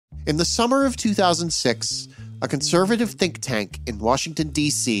In the summer of 2006, a conservative think tank in Washington,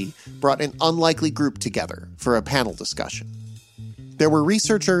 D.C. brought an unlikely group together for a panel discussion. There were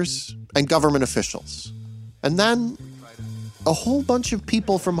researchers and government officials. And then a whole bunch of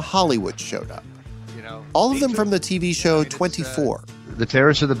people from Hollywood showed up. All of them from the TV show 24. The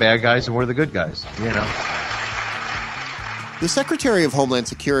terrorists are the bad guys and we're the good guys, The Secretary of Homeland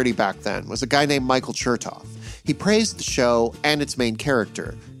Security back then was a guy named Michael Chertoff. He praised the show and its main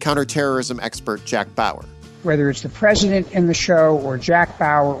character, counterterrorism expert Jack Bauer. Whether it's the president in the show or Jack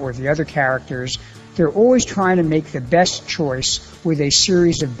Bauer or the other characters, they're always trying to make the best choice with a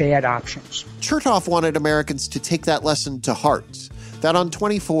series of bad options. Chertoff wanted Americans to take that lesson to heart, that on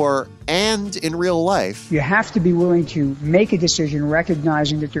 24 and in real life, you have to be willing to make a decision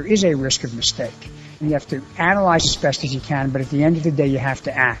recognizing that there is a risk of mistake. And you have to analyze as best as you can, but at the end of the day, you have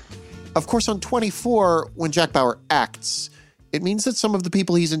to act. Of course, on 24, when Jack Bauer acts, it means that some of the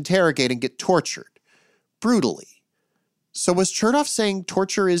people he's interrogating get tortured. Brutally. So was Chertoff saying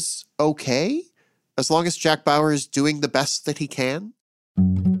torture is okay? As long as Jack Bauer is doing the best that he can?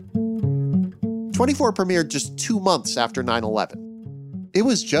 24 premiered just 2 months after 9/11. It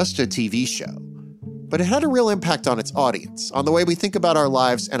was just a TV show, but it had a real impact on its audience, on the way we think about our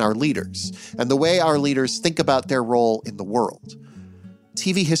lives and our leaders, and the way our leaders think about their role in the world.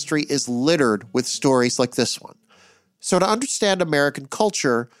 TV history is littered with stories like this one. So to understand American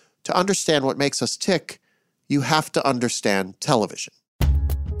culture, to understand what makes us tick, you have to understand television.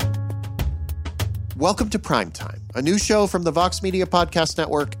 Welcome to Primetime, a new show from the Vox Media Podcast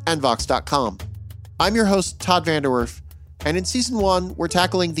Network and Vox.com. I'm your host, Todd VanDerWerff, and in Season 1, we're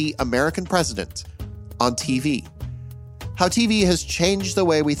tackling the American president on TV. How TV has changed the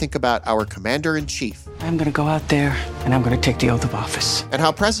way we think about our commander-in-chief. I'm going to go out there, and I'm going to take the oath of office. And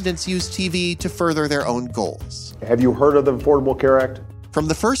how presidents use TV to further their own goals. Have you heard of the Affordable Care Act? From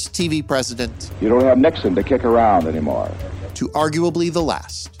the first TV president... You don't have Nixon to kick around anymore. ...to arguably the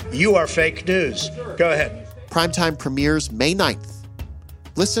last. You are fake news. Go ahead. Primetime premieres May 9th.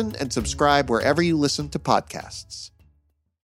 Listen and subscribe wherever you listen to podcasts.